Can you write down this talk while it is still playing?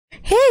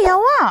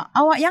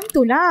Awak yang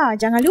tu lah.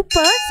 Jangan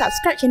lupa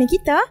subscribe channel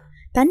kita.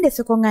 Tanda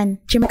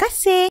sokongan. Terima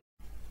kasih.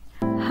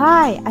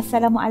 Hai,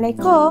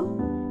 Assalamualaikum.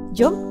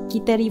 Jom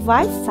kita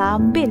revise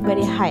sambil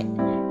berehat.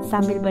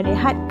 Sambil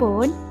berehat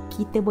pun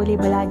kita boleh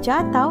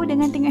belajar tahu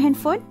dengan tengok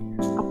handphone.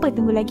 Apa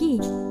tunggu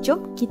lagi?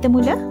 Jom kita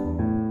mula.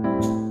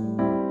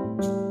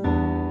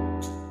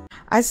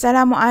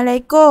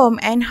 Assalamualaikum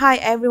and hi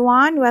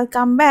everyone,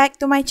 welcome back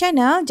to my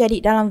channel.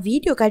 Jadi dalam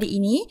video kali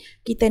ini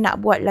kita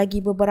nak buat lagi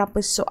beberapa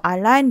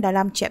soalan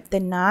dalam chapter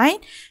 9.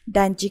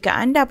 Dan jika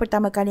anda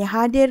pertama kali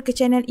hadir ke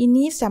channel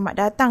ini, selamat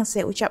datang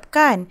saya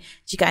ucapkan.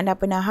 Jika anda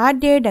pernah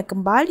hadir dan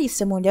kembali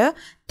semula,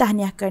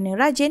 tahniah kerana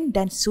rajin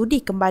dan sudi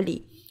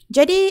kembali.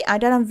 Jadi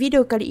dalam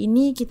video kali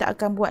ini kita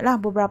akan buatlah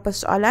beberapa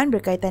soalan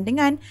berkaitan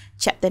dengan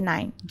chapter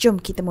 9.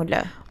 Jom kita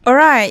mula.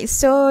 Alright,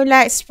 so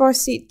let's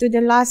proceed to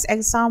the last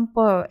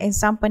example.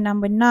 Example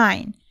number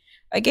 9.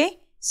 Okay,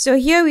 so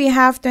here we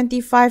have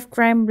 25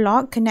 gram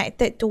block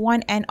connected to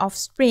one end of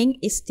spring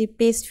is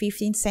displaced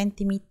 15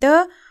 cm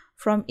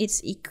from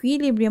its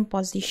equilibrium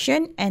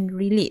position and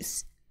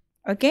release.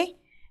 Okay,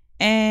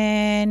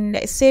 and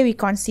let's say we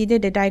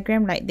consider the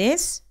diagram like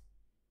this.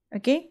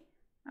 Okay,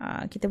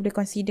 kita boleh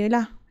consider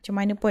lah macam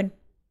mana pun.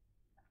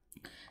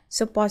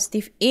 So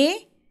positive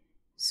A,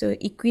 so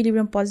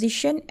equilibrium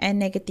position, and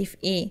negative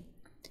A,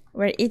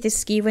 where it is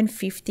given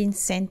 15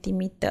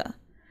 cm.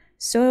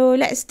 So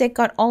let's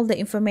take out all the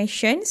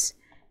informations,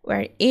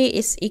 where A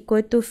is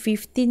equal to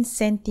 15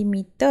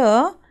 cm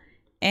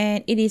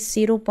and it is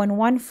 0.15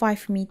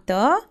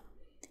 meter,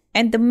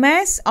 and the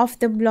mass of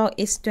the block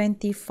is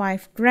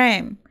 25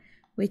 gram,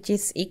 which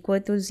is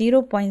equal to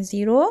 0.025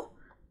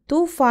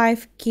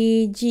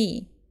 kg.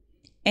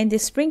 And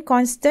the spring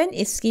constant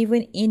is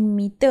given in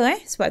meter.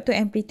 Sebab tu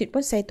amplitude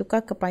pun saya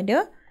tukar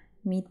kepada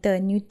meter,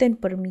 Newton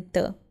per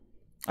meter.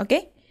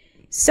 Okay.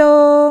 So,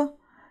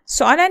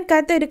 soalan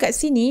kata dekat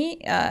sini,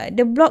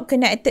 the block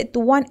connected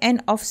to one end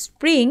of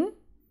spring,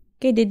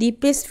 okay, the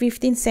displaced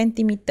 15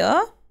 cm,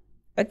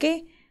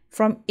 okay,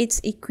 from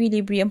its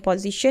equilibrium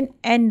position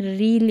and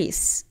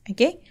release.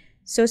 Okay.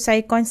 So,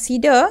 saya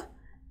consider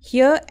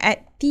here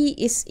at t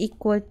is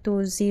equal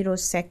to 0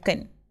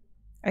 second.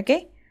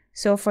 Okay.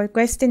 So for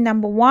question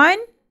number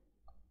 1,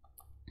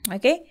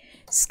 okay,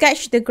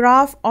 sketch the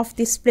graph of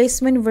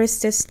displacement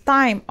versus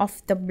time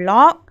of the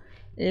block.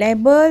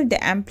 Label the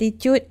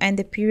amplitude and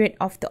the period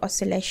of the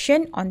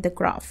oscillation on the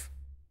graph.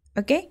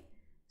 Okay,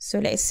 so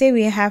let's say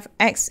we have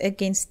x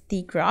against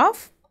t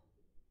graph.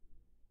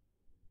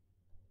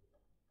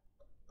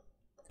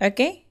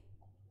 Okay,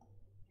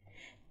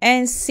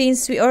 and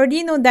since we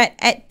already know that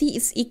at t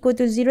is equal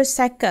to 0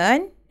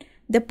 second,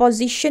 the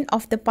position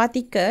of the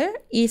particle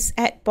is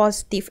at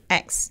positive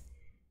x.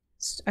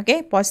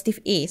 Okay, positive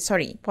A,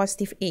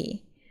 positive A.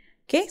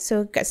 Okay,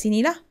 so kat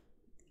sini lah,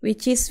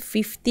 which is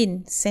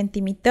 15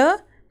 cm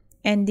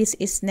and this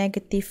is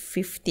negative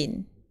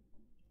 15.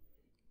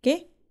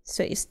 Okay,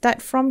 so it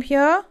start from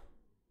here.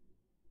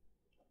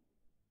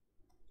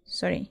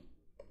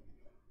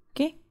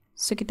 Okay,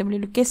 so kita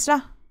boleh lukis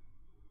lah.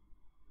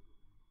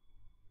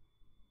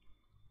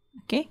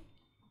 Okay,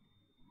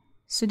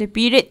 so the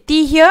period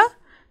T here,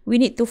 we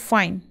need to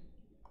find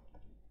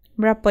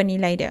berapa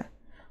nilai dia.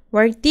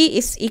 Where T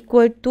is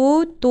equal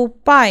to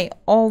 2 pi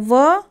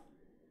over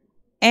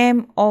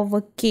M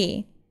over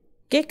K.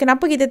 Okay,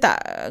 kenapa kita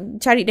tak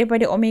cari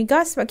daripada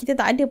omega? Sebab kita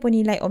tak ada pun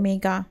nilai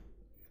omega.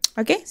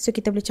 Okay, so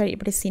kita boleh cari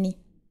daripada sini.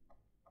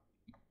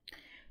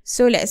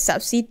 So let's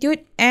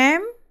substitute M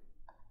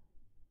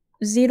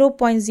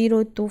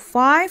 0.025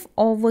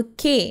 over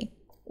K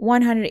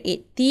 180.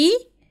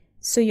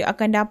 So, you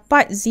akan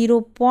dapat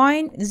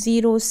 0.074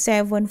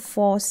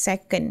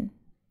 second.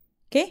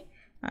 Okay.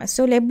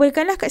 So,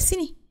 labelkanlah kat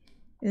sini.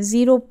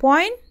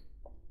 0.074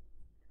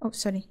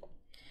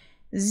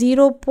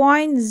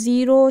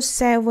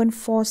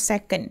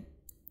 second.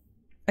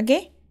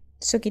 Okay.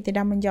 So, kita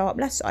dah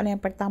menjawablah soalan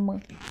yang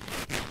pertama.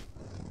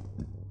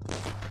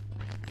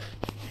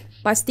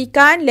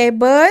 Pastikan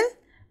label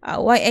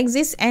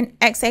y-axis and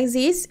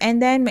x-axis,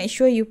 and then make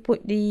sure you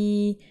put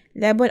the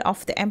label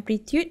of the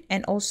amplitude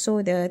and also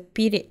the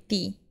period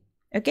t.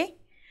 Okay,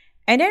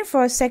 and then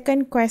for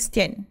second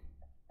question,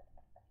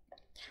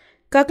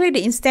 calculate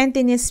the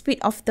instantaneous speed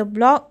of the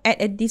block at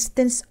a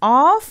distance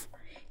of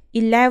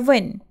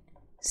 11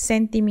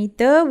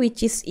 cm,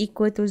 which is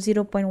equal to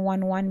 0.11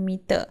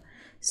 meter.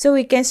 So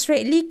we can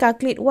straightly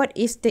calculate what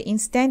is the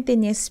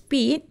instantaneous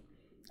speed,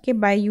 okay,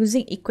 by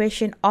using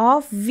equation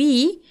of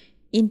v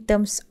in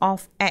terms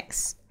of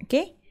x.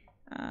 Okay,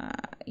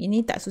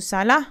 ini tak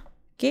susah lah.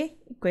 Okay,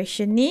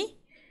 equation ni,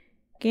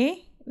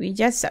 okay, we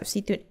just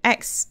substitute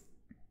x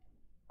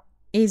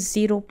is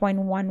 0.11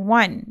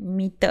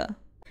 meter.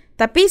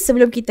 Tapi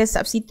sebelum kita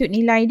substitute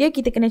nilai dia,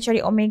 kita kena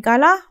cari omega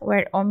lah,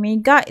 where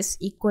omega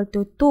is equal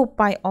to 2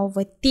 pi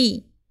over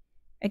t.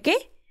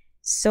 Okay,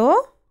 so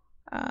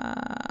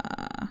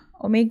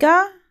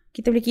omega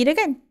kita boleh kira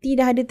kan, t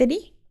dah ada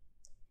tadi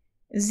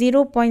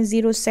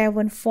 0.074.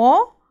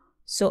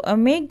 So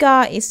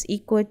omega is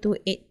equal to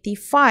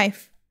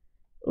 85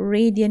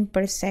 radian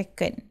per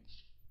second.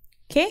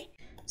 Okay,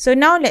 So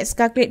now let's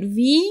calculate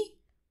V,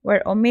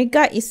 where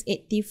omega is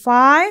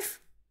 85.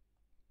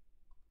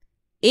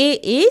 A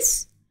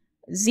is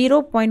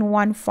 0.15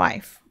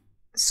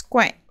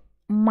 squared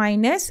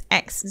minus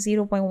X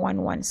 0.11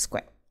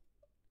 squared.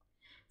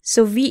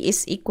 So V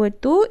is equal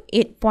to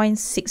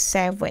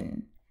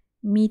 8.67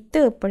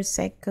 meter per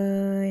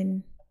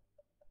second.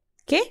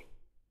 Okay.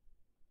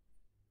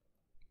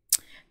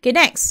 Okay,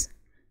 next.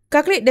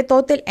 Calculate the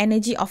total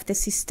energy of the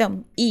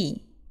system,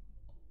 E.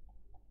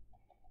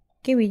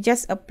 Okay, we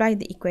just apply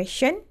the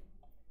equation.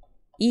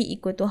 E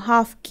equal to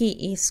half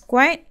KA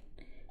squared.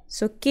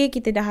 So, K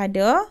kita dah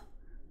ada.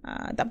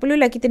 Tak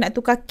perlulah kita nak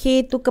tukar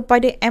K tu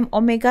kepada M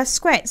omega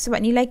squared.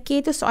 Sebab nilai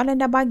K tu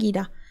soalan dah bagi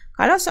dah.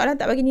 Kalau soalan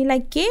tak bagi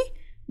nilai K,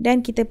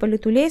 then kita perlu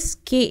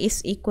tulis K is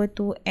equal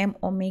to M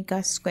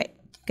omega squared.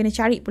 Kena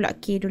cari pula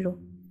K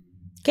dulu.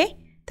 Okay.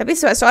 Tapi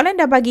sebab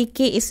soalan dah bagi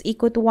K is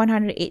equal to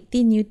 180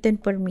 Newton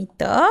per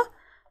meter,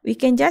 we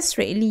can just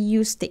straightly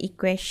use the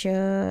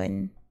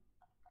equation.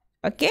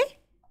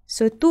 Okay.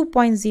 So,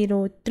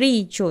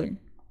 2.03 Joule.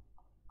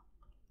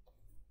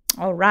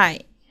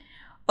 Alright.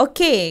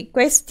 Okay,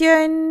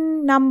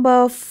 question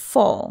number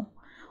 4.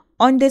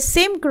 On the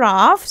same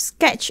graph,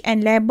 sketch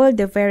and label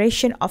the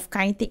variation of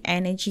kinetic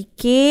energy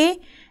K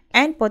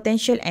and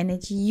potential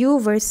energy U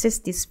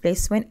versus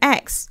displacement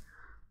X.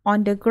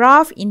 On the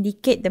graph,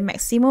 indicate the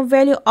maximum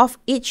value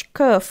of each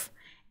curve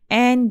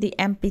and the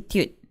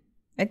amplitude.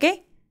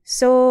 Okay,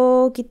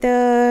 so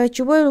kita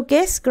cuba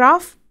lukis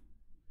graph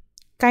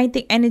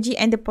kinetic energy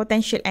and the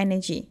potential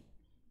energy.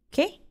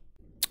 Okay,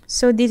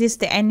 so this is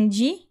the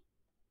energy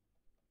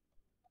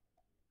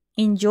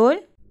in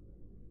joule,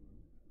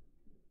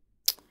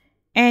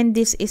 and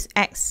this is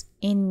X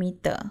in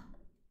meter.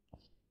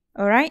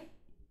 Alright,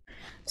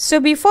 so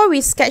before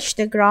we sketch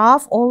the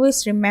graph,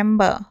 always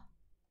remember,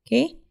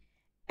 okay,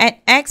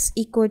 at X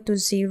equal to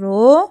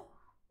 0,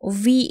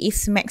 V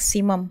is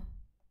maximum,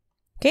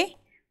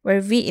 okay, where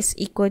V is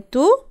equal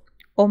to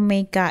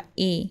omega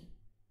A.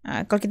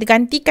 Kalau kita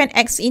gantikan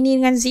X ini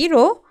dengan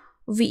 0,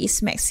 V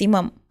is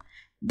maximum.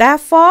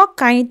 Therefore,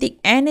 kinetic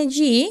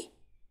energy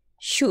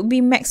should be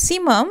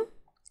maximum,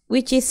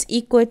 which is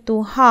equal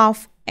to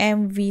half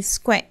mv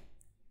squared.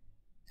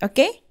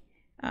 Okay.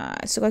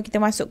 So, kalau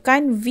kita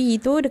masukkan V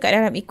tu dekat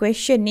dalam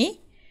equation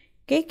ni,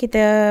 okay,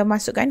 kita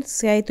masukkan,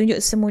 saya tunjuk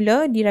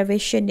semula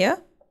derivation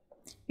dia.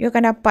 You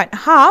akan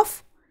dapat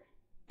half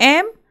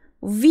m,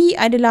 V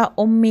adalah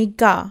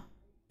omega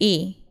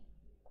A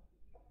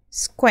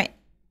squared.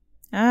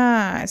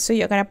 So,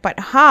 you akan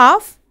dapat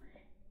half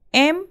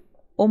m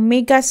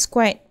omega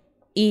squared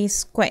A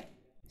squared.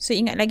 So,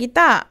 ingat lagi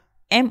tak?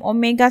 M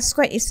omega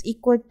squared is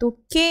equal to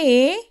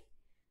K.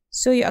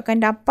 So, you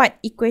akan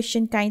dapat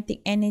equation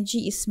kinetic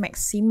energy is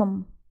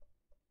maximum.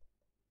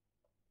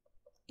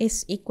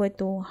 Is equal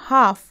to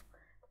half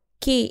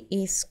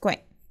KA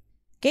squared.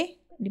 Okay.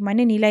 Di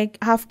mana nilai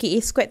half KA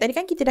squared tadi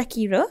kan kita dah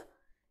kira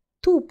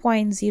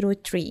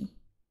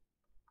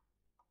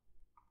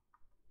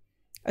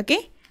 2.03.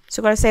 Okay.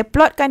 So, kalau saya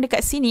plotkan dekat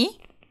sini.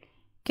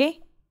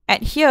 Okay.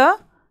 At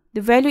here,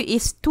 the value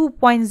is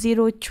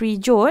 2.03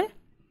 joule.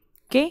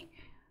 Okay.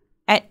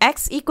 At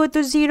X equal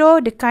to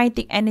 0, the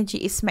kinetic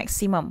energy is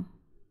maximum.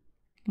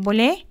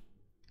 Boleh?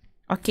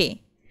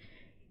 Okay.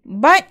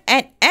 But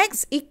at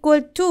X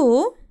equal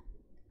to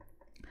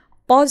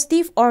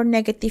positive or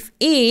negative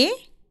A,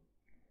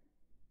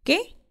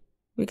 okay,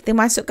 kita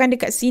masukkan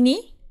dekat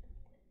sini,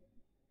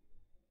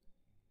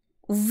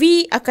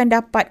 V akan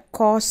dapat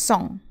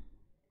kosong.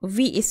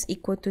 V is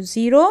equal to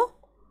 0.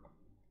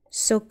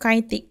 So,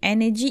 kinetic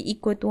energy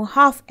equal to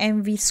half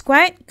mv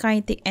squared.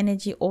 Kinetic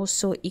energy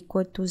also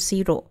equal to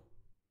 0.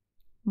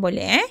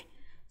 Boleh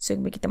So,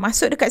 kita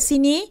masuk dekat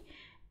sini.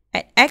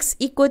 At X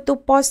equal to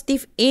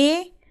positive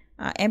A.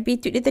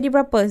 Amplitude dia tadi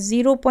berapa?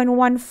 0.15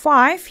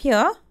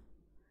 here.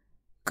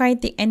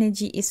 Kinetic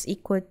energy is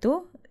equal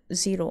to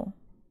 0.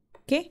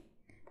 Okay.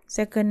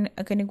 Saya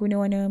akan guna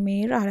warna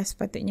merah lah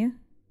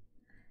sepatutnya.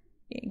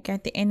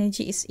 Kinetic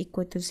energy is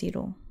equal to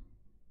 0.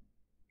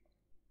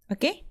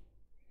 Okay.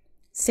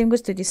 Same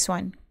goes to this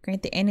one.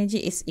 Kinetic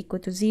energy is equal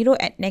to 0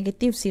 at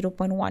negative 0.15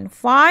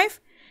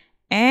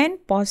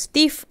 and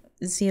positive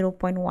 0.15.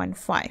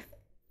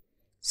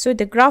 So,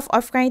 the graph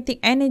of kinetic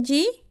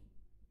energy,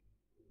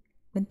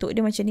 bentuk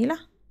dia macam ni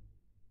lah.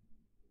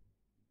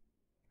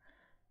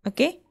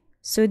 Okay.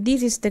 So,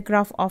 this is the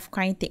graph of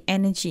kinetic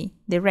energy,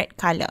 the red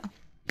color.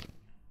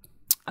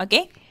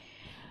 Okay.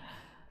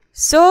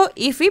 So,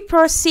 if we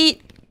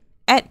proceed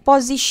at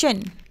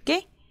position,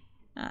 okay,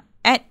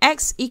 at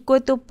X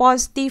equal to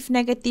positive,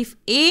 negative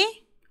A.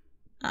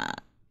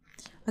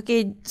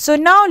 Okay, so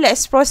now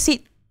let's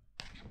proceed.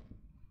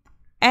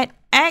 At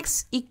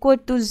X equal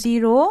to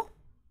 0,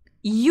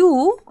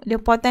 U, the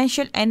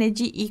potential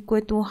energy equal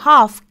to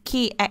half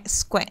kx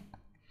squared.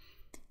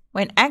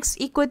 When X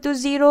equal to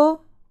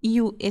 0,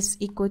 U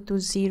is equal to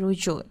 0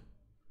 joule.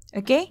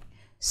 Okay,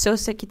 so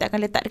kita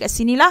akan letak dekat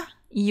sini lah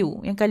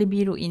U, yang kali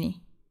biru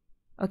ini.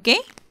 Okay.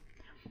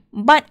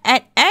 But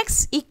at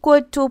X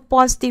equal to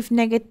positive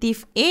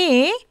negative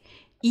A,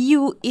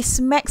 U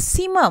is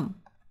maximum,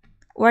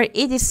 where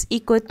it is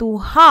equal to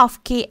half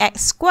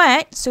kx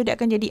squared, so dia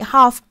akan jadi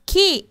half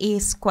ka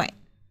squared.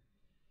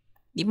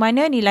 Di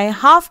mana nilai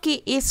half ka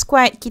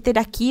squared kita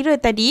dah kira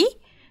tadi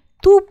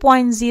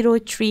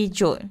 2.03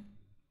 joule.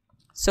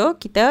 So,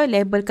 kita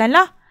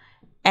labelkanlah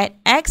at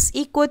x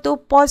equal to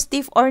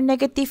positive or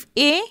negative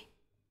A.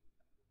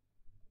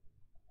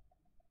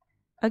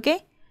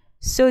 Okay,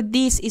 so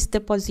this is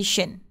the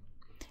position.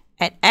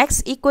 At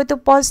x equal to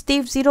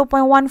positive 0.15,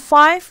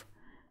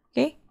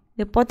 okay,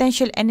 the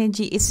potential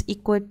energy is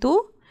equal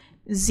to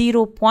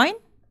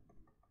 2.03.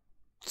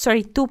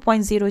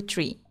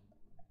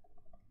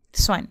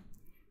 This one.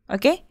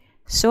 Okay,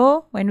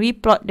 so when we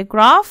plot the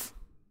graph,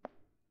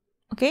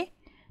 okay,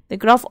 the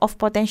graph of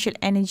potential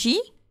energy,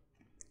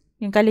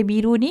 yang color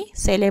biru ni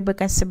saya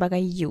labelkan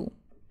sebagai U.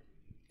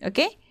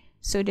 Okay,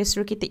 so this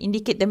will kita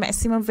indicate the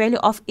maximum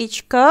value of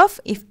each curve,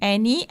 if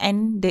any,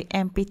 and the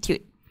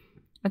amplitude.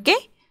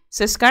 Okay,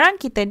 so sekarang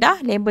kita dah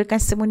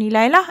labelkan semua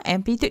nilai lah.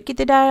 Amplitude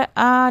kita dah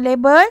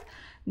label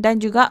dan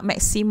juga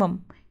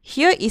maximum.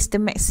 Here is the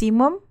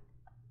maximum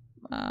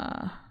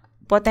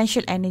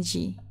potential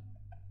energy.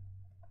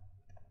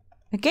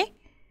 Okay,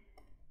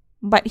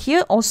 but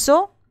here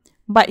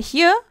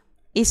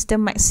is the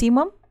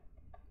maximum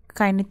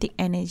kinetic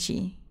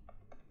energy.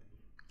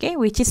 Okay,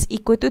 which is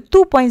equal to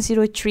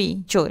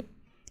 2.03 joule.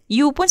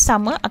 U pun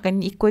sama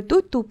akan equal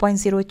to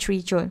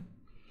 2.03 joule.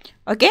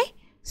 Okay,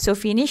 so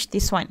finish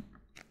this one.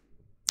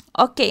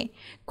 Okay,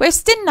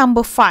 question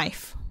number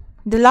 5.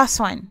 The last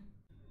one.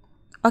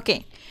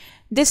 Okay,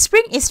 the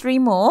spring is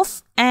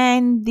removed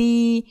and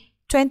the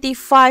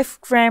 25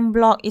 gram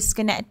block is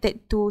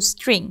connected to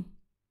string.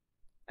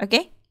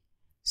 Okay,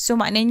 so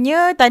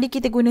maknanya tadi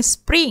kita guna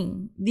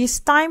spring. This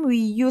time we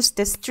use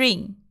the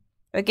string.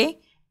 Okay,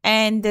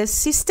 and the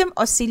system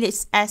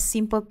oscillates as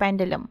simple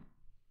pendulum.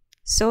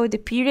 So the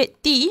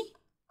period T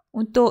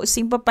untuk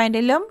simple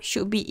pendulum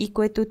should be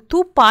equal to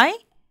 2 pi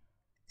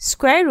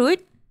square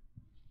root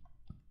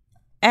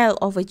L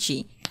over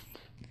G.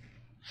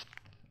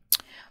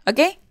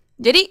 Okay,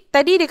 jadi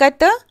tadi dia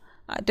kata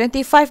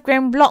 25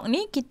 gram block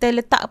ni kita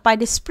letak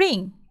pada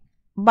spring.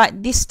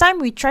 But this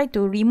time we try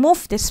to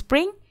remove the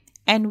spring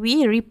and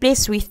we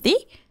replace with the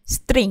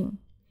string.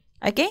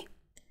 Okay,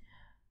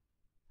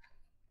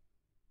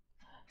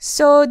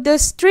 so the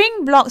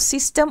string block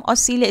system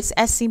oscillates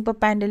as simple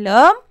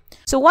pendulum.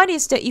 So what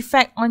is the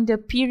effect on the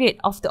period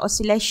of the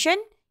oscillation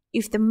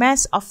if the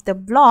mass of the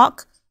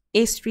block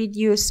is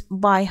reduced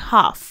by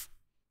half?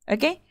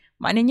 Okay,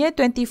 maknanya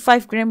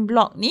 25 gram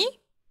block ni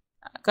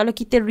kalau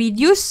kita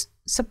reduce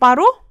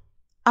separuh,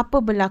 apa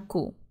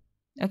berlaku?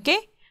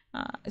 Okay,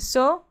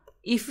 so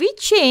if we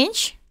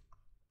change,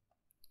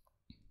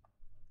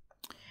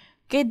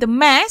 okay, the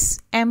mass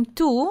M2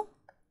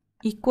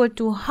 equal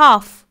to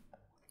half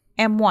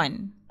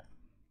M1.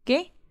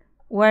 Okay,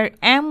 where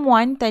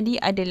M1 tadi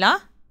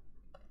adalah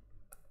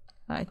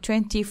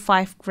 25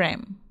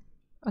 gram.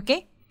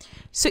 Okay,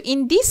 so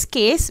in this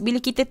case,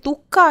 bila kita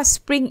tukar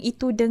spring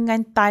itu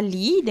dengan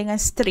tali, dengan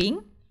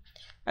string,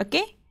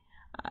 okay,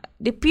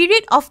 the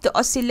period of the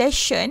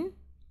oscillation,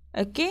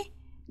 okay,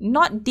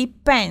 not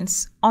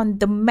depends on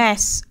the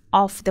mass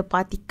of the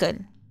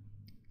particle.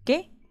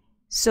 Okay,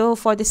 so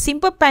for the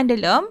simple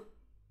pendulum,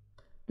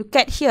 look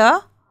at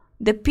here,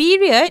 the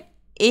period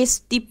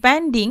is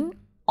depending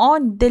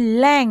on the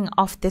length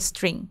of the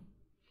string.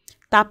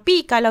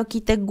 Tapi kalau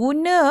kita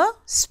guna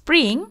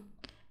spring,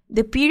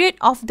 the period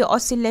of the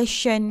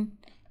oscillation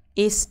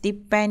is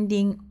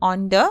depending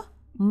on the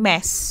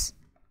mass,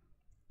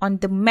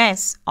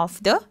 of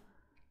the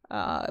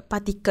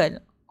particle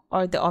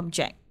or the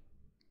object.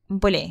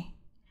 Boleh.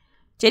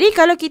 Jadi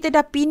kalau kita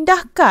dah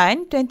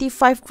pindahkan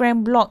 25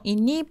 gram block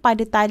ini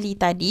pada tali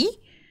tadi,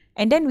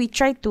 and then we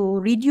try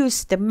to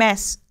reduce the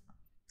mass,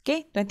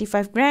 okay,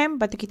 25 gram,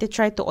 lepas tu kita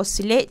try to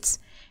oscillate,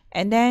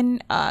 and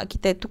then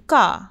kita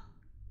tukar,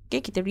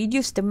 okay, kita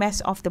reduce the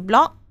mass of the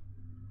block,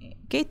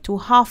 okay,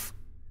 to half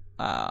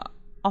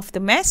of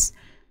the mass,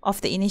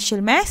 of the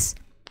initial mass,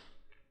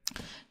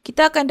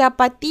 kita akan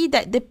dapati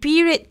that the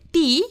period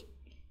T,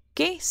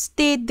 okay,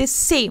 stay the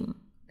same.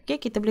 Okay,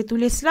 kita boleh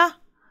tulis lah,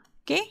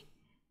 okay,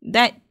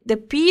 that the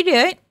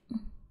period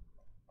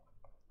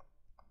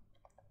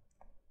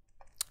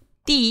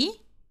T,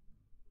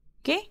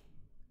 okay,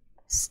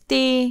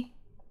 stays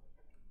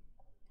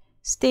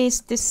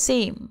the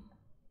same.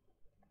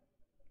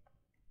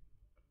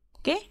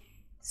 Okay,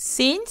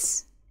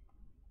 since,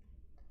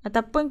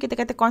 ataupun kita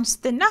kata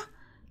constant lah,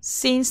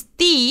 since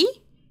T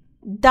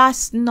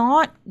does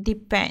not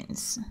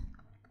depends,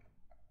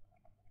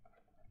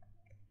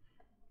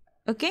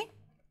 okay,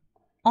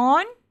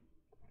 on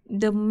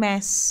the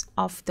mass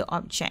of the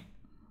object.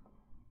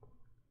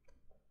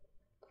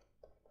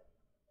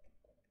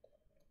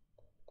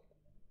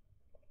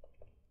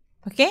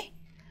 Okay,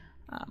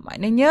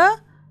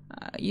 maknanya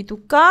you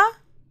tukar,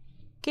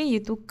 okay,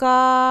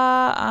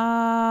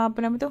 apa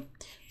nama tu?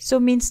 So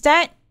means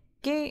that,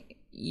 okay,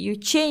 you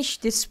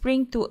change the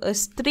spring to a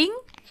string.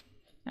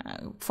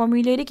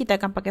 Formula dia kita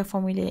akan pakai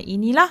formula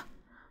inilah,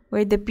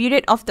 where the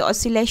period of the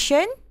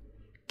oscillation,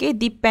 okay,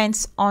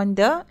 depends on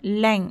the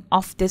length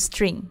of the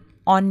string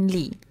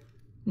only,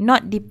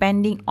 not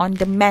depending on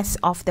the mass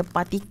of the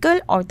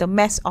particle or the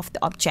mass of the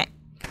object.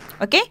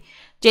 Okay,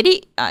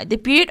 jadi the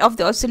period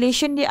of the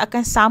oscillation dia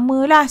akan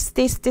sama lah,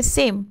 stays the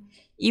same,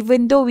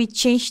 even though we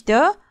change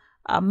the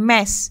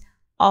mass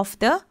of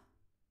the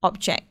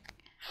object.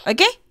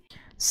 Okay,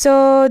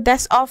 so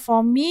that's all for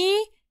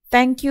me.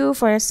 Thank you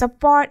for your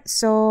support.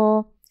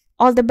 So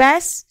all the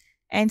best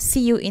and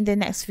see you in the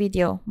next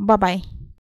video. Bye bye.